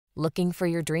Looking for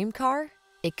your dream car?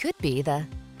 It could be the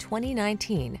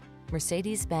 2019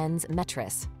 Mercedes-Benz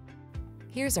Metris.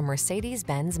 Here's a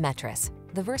Mercedes-Benz Metris,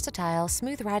 the versatile,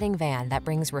 smooth-riding van that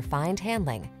brings refined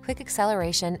handling, quick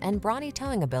acceleration, and brawny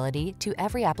towing ability to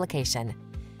every application.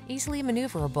 Easily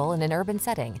maneuverable in an urban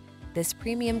setting, this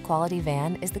premium quality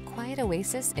van is the quiet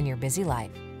oasis in your busy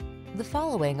life. The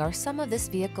following are some of this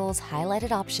vehicle's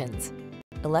highlighted options: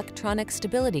 electronic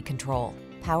stability control,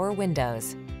 power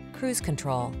windows, cruise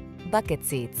control, bucket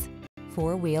seats,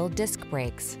 four-wheel disc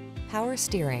brakes, power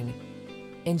steering.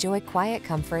 Enjoy quiet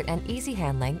comfort and easy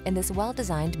handling in this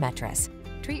well-designed Metris.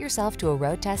 Treat yourself to a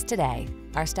road test today.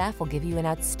 Our staff will give you an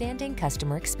outstanding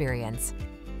customer experience.